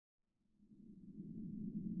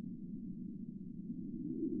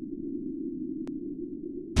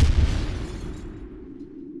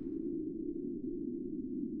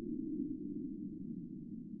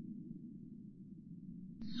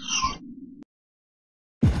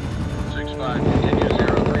5, continue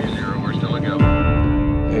 030, we're still a go.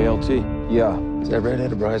 ALT. Yeah. Is that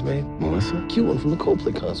redheaded bridesmaid? Melissa? Cute one from the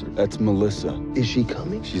Coldplay concert. That's Melissa. Is she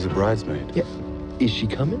coming? She's a bridesmaid. Yeah. Is she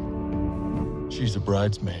coming? She's a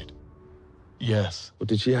bridesmaid. Yes. What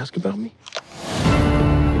did she ask about me?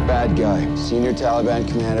 Bad guy. Senior Taliban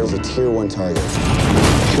commander was a tier 1 target.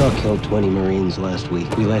 Shaw killed 20 Marines last week.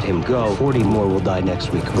 We let him go. 40 more will die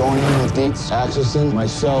next week. Going in with Dietz, Axelson,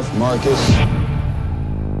 myself, Marcus.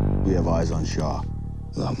 We have eyes on Shaw.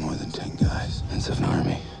 A lot more than 10 guys. It's an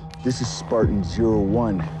army. This is Spartan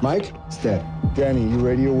 01. Mike? Stat. Danny, you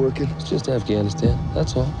radio working? It's just Afghanistan,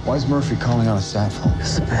 that's all. Why is Murphy calling on a sat phone?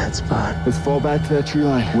 This is a bad spot. Let's fall back to that tree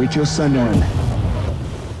line. Wait till sundown.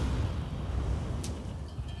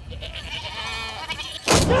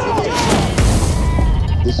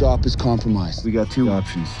 This op is compromised. We got 2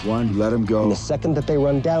 options. 1, let him go. And the second that they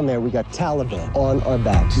run down there, we got Taliban on our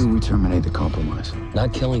backs. 2, we terminate the compromise.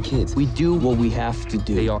 Not killing kids. We do what we have to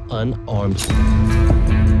do. They are unarmed.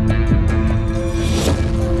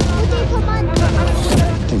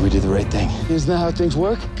 I think we did the right thing. Isn't that how things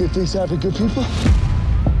work? Good things happen to good people?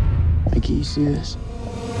 Mikey, you see this?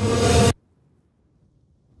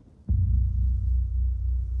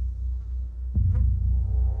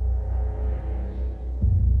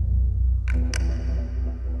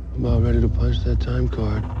 I'm about ready to punch that time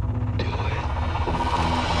card. Do it.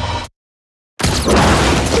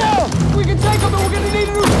 Go! We can take them, but we're gonna need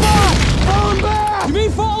a new spot! Fall back! You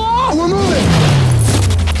mean fall off? We're moving!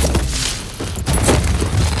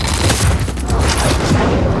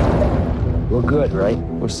 We're good, right?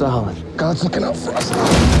 We're solid. God's looking out for us.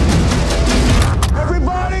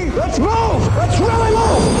 Everybody, let's move! Let's really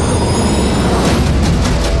move!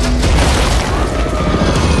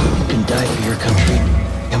 You can die for your country.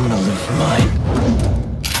 I'm gonna live for mine.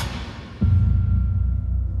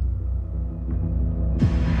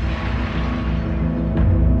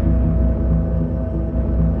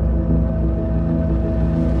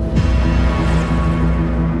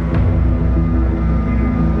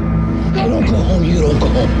 I don't go home, you don't go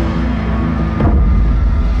home.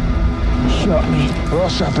 Shot me. We're all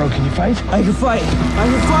shot, bro. Can you fight? I can fight! I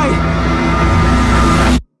can fight!